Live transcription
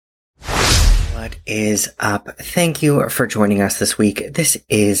What is up? Thank you for joining us this week. This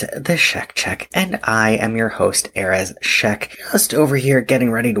is the Shek Check, and I am your host, Erez Shek, just over here getting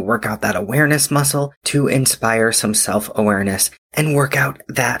ready to work out that awareness muscle to inspire some self-awareness and work out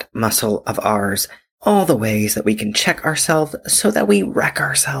that muscle of ours. All the ways that we can check ourselves so that we wreck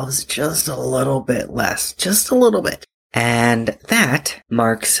ourselves just a little bit less, just a little bit. And that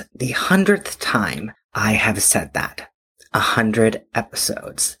marks the 100th time I have said that. 100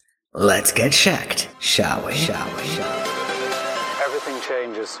 episodes. Let's get checked, shall we? Everything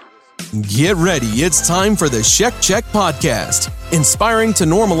changes. Get ready, it's time for the Shek Check podcast, inspiring to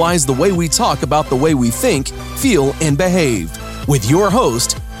normalize the way we talk about the way we think, feel, and behave. With your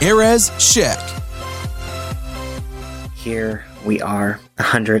host, Erez Shek. Here we are,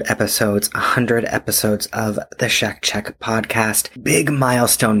 100 episodes of the Shek Check podcast. Big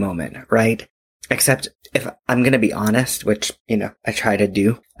milestone moment, right? Except if I'm going to be honest, which, I try to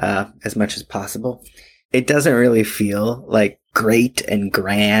do as much as possible, it doesn't really feel like great and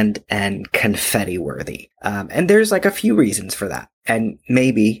grand and confetti worthy. And there's like a few reasons for that. And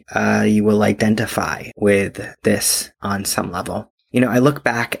maybe you will identify with this on some level. I look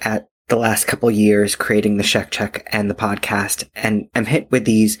back at the last couple years creating the Shek Check and the podcast, and I'm hit with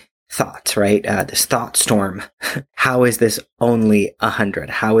these thoughts, right? This thought storm. How is this only 100?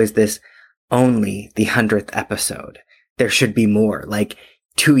 How is this only the 100th episode? There should be more. Like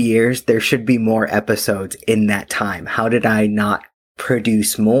 2 years, there should be more episodes in that time. How did I not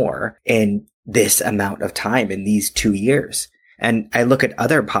produce more in this amount of time in these 2 years? And I look at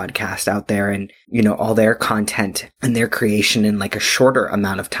other podcasts out there and, all their content and their creation in like a shorter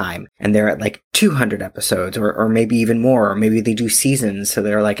amount of time. And they're at like 200 episodes or maybe even more, or maybe they do seasons. So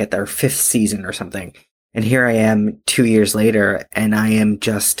they're like at their 5th season or something. And here I am 2 years later, and I am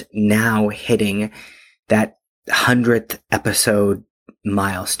just now hitting that 100th episode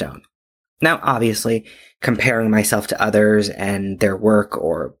milestone. Now, obviously, comparing myself to others and their work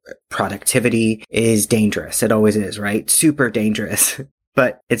or productivity is dangerous. It always is, right? Super dangerous.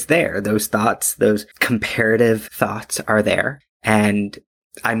 But it's there. Those thoughts, those comparative thoughts are there. And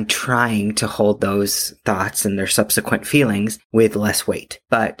I'm trying to hold those thoughts and their subsequent feelings with less weight.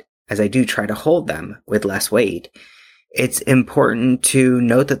 But as I do try to hold them with less weight, it's important to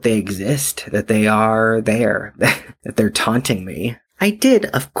note that they exist, that they are there, that they're taunting me. I did,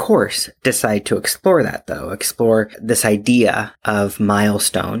 of course, decide to explore that, though. Explore this idea of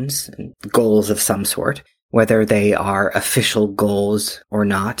milestones and goals of some sort, whether they are official goals or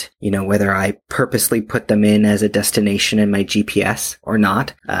not, whether I purposely put them in as a destination in my GPS or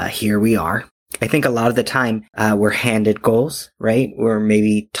not. Here we are. I think a lot of the time, we're handed goals, right? We're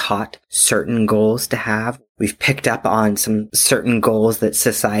maybe taught certain goals to have. We've picked up on some certain goals that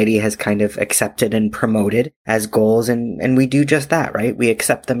society has kind of accepted and promoted as goals. And we do just that, right? We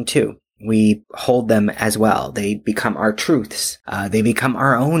accept them too. We hold them as well. They become our truths. They become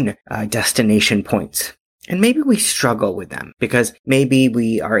our own destination points. And maybe we struggle with them because maybe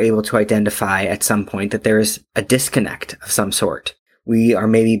we are able to identify at some point that there is a disconnect of some sort. We are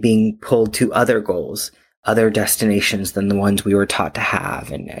maybe being pulled to other goals, other destinations than the ones we were taught to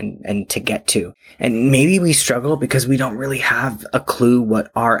have and to get to. And maybe we struggle because we don't really have a clue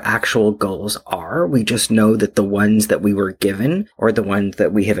what our actual goals are. We just know that the ones that we were given or the ones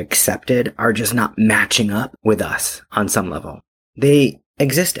that we have accepted are just not matching up with us on some level. They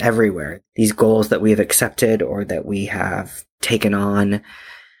exist everywhere. These goals that we have accepted or that we have taken on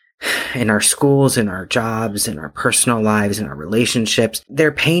in our schools, in our jobs, in our personal lives, in our relationships,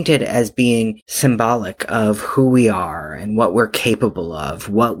 they're painted as being symbolic of who we are and what we're capable of,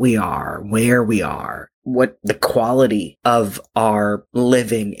 what we are, where we are, what the quality of our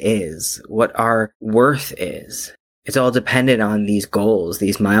living is, what our worth is. It's all dependent on these goals,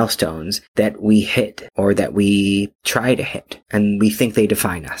 these milestones that we hit or that we try to hit. And we think they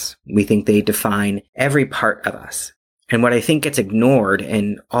define us. We think they define every part of us. And what I think gets ignored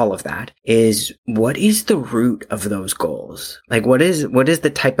in all of that is what is the root of those goals? Like what is the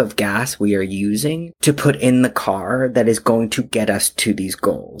type of gas we are using to put in the car that is going to get us to these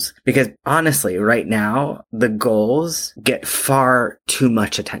goals? Because honestly, right now, the goals get far too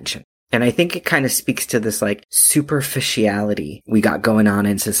much attention. And I think it kind of speaks to this like superficiality we got going on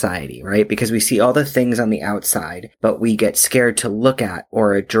in society, right? Because we see all the things on the outside, but we get scared to look at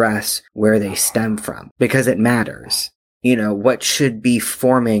or address where they stem from because it matters. What should be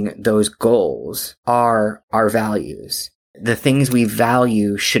forming those goals are our values. The things we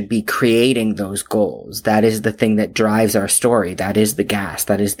value should be creating those goals. That is the thing that drives our story. That is the gas.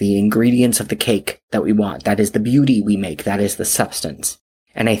 That is the ingredients of the cake that we want. That is the beauty we make. That is the substance.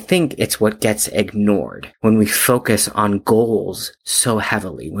 And I think it's what gets ignored when we focus on goals so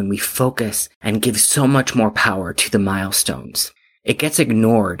heavily, when we focus and give so much more power to the milestones. It gets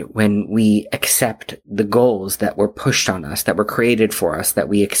ignored when we accept the goals that were pushed on us, that were created for us, that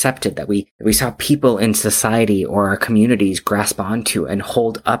we accepted, that we saw people in society or our communities grasp onto and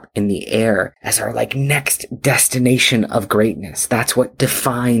hold up in the air as our next destination of greatness. That's what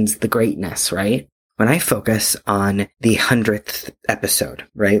defines the greatness, right? When I focus on the 100th episode,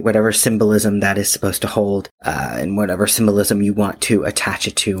 right, whatever symbolism that is supposed to hold, and whatever symbolism you want to attach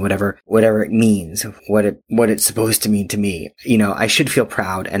it to, whatever it means, what it's supposed to mean to me, I should feel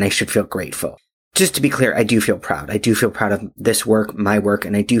proud and I should feel grateful. Just to be clear, I do feel proud. I do feel proud of this work, my work,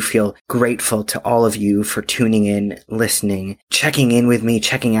 and I do feel grateful to all of you for tuning in, listening, checking in with me,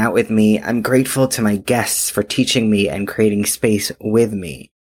 checking out with me. I'm grateful to my guests for teaching me and creating space with me.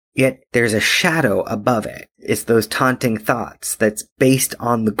 Yet there's a shadow above it. It's those taunting thoughts that's based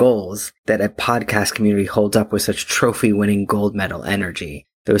on the goals that a podcast community holds up with such trophy-winning gold medal energy.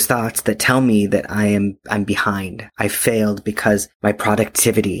 Those thoughts that tell me that I'm behind. I failed because my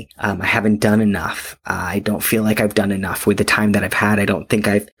productivity, I haven't done enough. I don't feel like I've done enough with the time that I've had. I don't think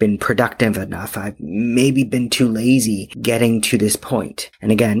I've been productive enough. I've maybe been too lazy getting to this point.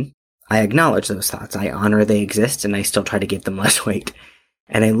 And again, I acknowledge those thoughts. I honor they exist and I still try to give them less weight.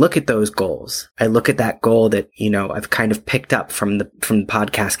 And I look at those goals. I look at that goal that, I've kind of picked up from the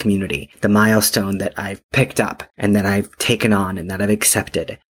podcast community, the milestone that I've picked up and that I've taken on and that I've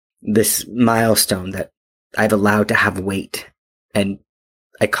accepted. This milestone that I've allowed to have weight. And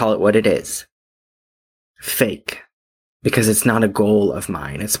I call it what it is. Fake. Because it's not a goal of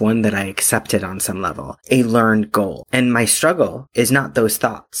mine. It's one that I accepted on some level. A learned goal. And my struggle is not those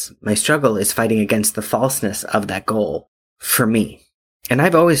thoughts. My struggle is fighting against the falseness of that goal for me. And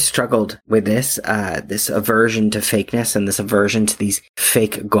I've always struggled with this aversion to fakeness and this aversion to these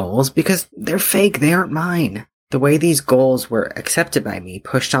fake goals because they're fake. They aren't mine. The way these goals were accepted by me,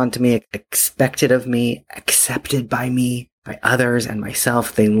 pushed onto me, expected of me, accepted by me, by others and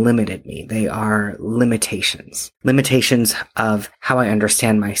myself, they limited me. They are limitations. Limitations of how I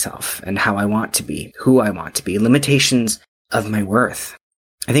understand myself and how I want to be, who I want to be. Limitations of my worth.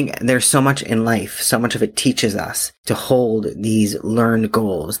 I think there's so much in life, so much of it teaches us to hold these learned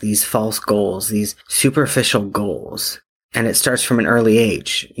goals, these false goals, these superficial goals. And it starts from an early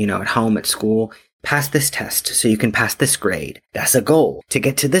age, at home, at school. Pass this test so you can pass this grade. That's a goal. To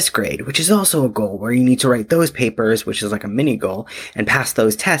get to this grade, which is also a goal where you need to write those papers, which is like a mini goal, and pass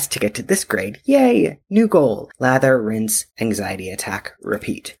those tests to get to this grade. Yay! New goal. Lather, rinse, anxiety attack,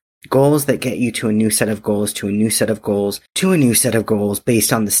 repeat. Goals that get you to a new set of goals, to a new set of goals, to a new set of goals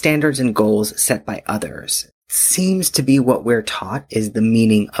based on the standards and goals set by others. Seems to be what we're taught is the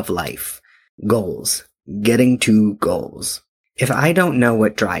meaning of life. Goals. Getting to goals. If I don't know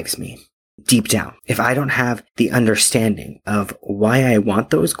what drives me, deep down, if I don't have the understanding of why I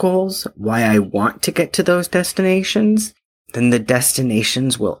want those goals, why I want to get to those destinations, then the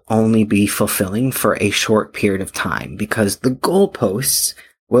destinations will only be fulfilling for a short period of time because the goalposts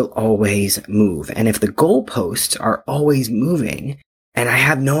will always move. And if the goalposts are always moving and I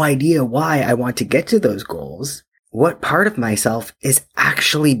have no idea why I want to get to those goals, what part of myself is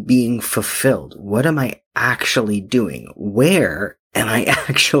actually being fulfilled? What am I actually doing? Where am I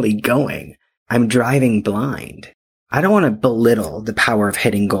actually going? I'm driving blind. I don't want to belittle the power of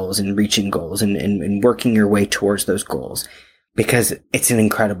hitting goals and reaching goals and working your way towards those goals. Because it's an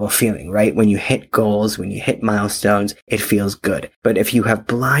incredible feeling, right? When you hit goals, when you hit milestones, it feels good. But if you have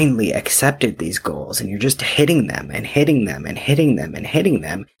blindly accepted these goals and you're just hitting them and hitting them and hitting them and hitting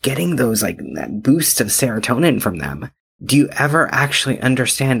them, getting those that boost of serotonin from them, do you ever actually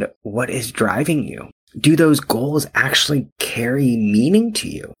understand what is driving you? Do those goals actually carry meaning to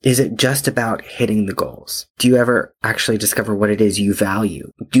you? Is it just about hitting the goals? Do you ever actually discover what it is you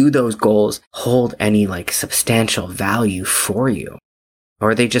value? Do those goals hold any substantial value for you?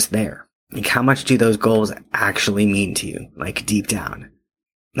 Or are they just there? How much do those goals actually mean to you, deep down?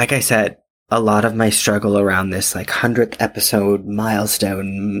 Like I said, a lot of my struggle around this 100th episode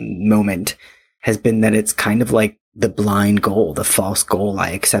milestone moment has been that it's kind of like the blind goal, the false goal I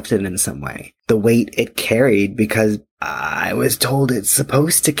accepted in some way. The weight it carried because I was told it's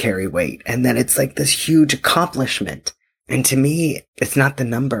supposed to carry weight and that it's this huge accomplishment. And to me, it's not the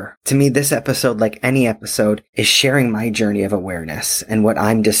number. To me, this episode, like any episode, is sharing my journey of awareness and what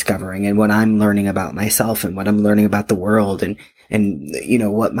I'm discovering and what I'm learning about myself and what I'm learning about the world and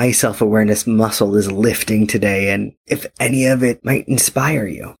what my self-awareness muscle is lifting today. And if any of it might inspire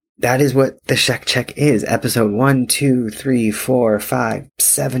you. That is what the Sheck Check is. Episode 1, 2, 3, 4, 5,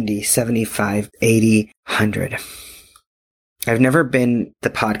 70, 75, 80, 100. I've never been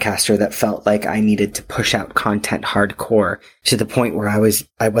the podcaster that felt like I needed to push out content hardcore to the point where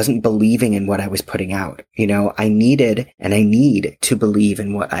I wasn't believing in what I was putting out. You know, I needed and I need to believe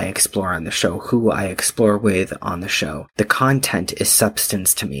in what I explore on the show, who I explore with on the show. The content is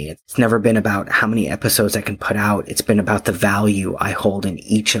substance to me. It's never been about how many episodes I can put out. It's been about the value I hold in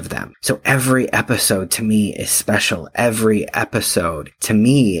each of them. So every episode to me is special. Every episode to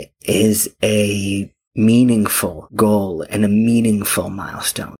me is a meaningful goal and a meaningful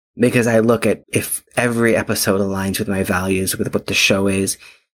milestone, because I look at if every episode aligns with my values, with what the show is,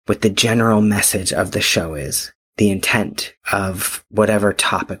 what the general message of the show is, the intent of whatever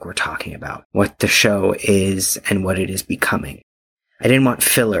topic we're talking about, what the show is and what it is becoming. I didn't want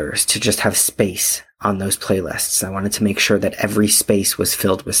fillers to just have space on those playlists. I wanted to make sure that every space was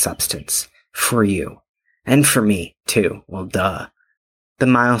filled with substance for you and for me too. Well, duh. The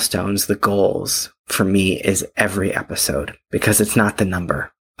milestones, the goals for me is every episode, because it's not the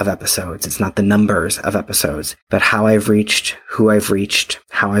number of episodes. It's not the numbers of episodes, but how I've reached, who I've reached,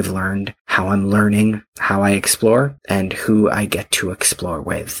 how I've learned, how I'm learning, how I explore, and who I get to explore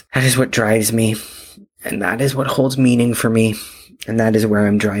with. That is what drives me, and that is what holds meaning for me, and that is where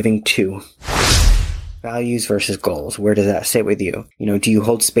I'm driving to. Values versus goals. Where does that sit with you? You know, do you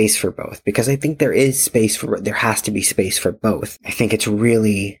hold space for both? Because I think there has to be space for both. I think it's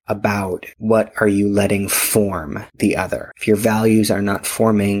really about what are you letting form the other. If your values are not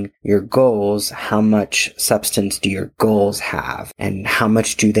forming your goals, how much substance do your goals have? And how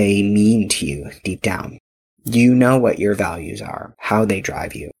much do they mean to you deep down? Do you know what your values are? How they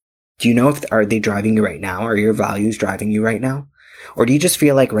drive you? Do you know are they driving you right now? Are your values driving you right now? Or do you just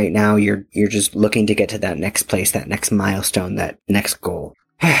feel like right now you're just looking to get to that next place, that next milestone, that next goal?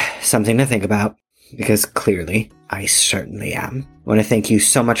 Something to think about, because clearly I certainly am. I want to thank you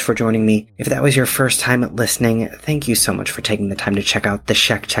so much for joining me. If that was your first time listening, thank you so much for taking the time to check out the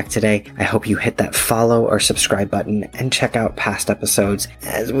Shek Check today. I hope you hit that follow or subscribe button and check out past episodes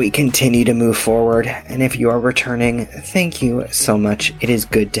as we continue to move forward. And if you are returning, thank you so much. It is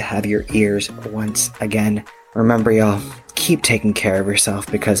good to have your ears once again. Remember, y'all, keep taking care of yourself,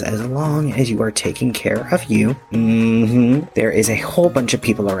 because as long as you are taking care of you, there is a whole bunch of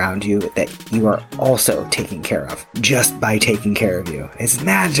people around you that you are also taking care of just by taking care of you. It's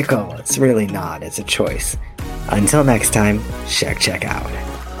magical. It's really not. It's a choice. Until next time, Shek Check out.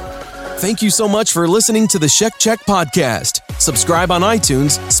 Thank you so much for listening to the Shek Check podcast. Subscribe on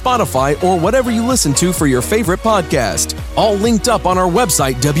iTunes, Spotify, or whatever you listen to for your favorite podcast. All linked up on our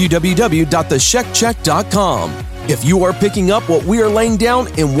website, www.theshekcheck.com. If you are picking up what we are laying down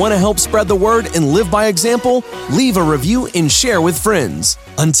and want to help spread the word and live by example, leave a review and share with friends.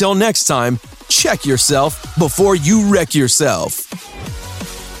 Until next time, check yourself before you wreck yourself.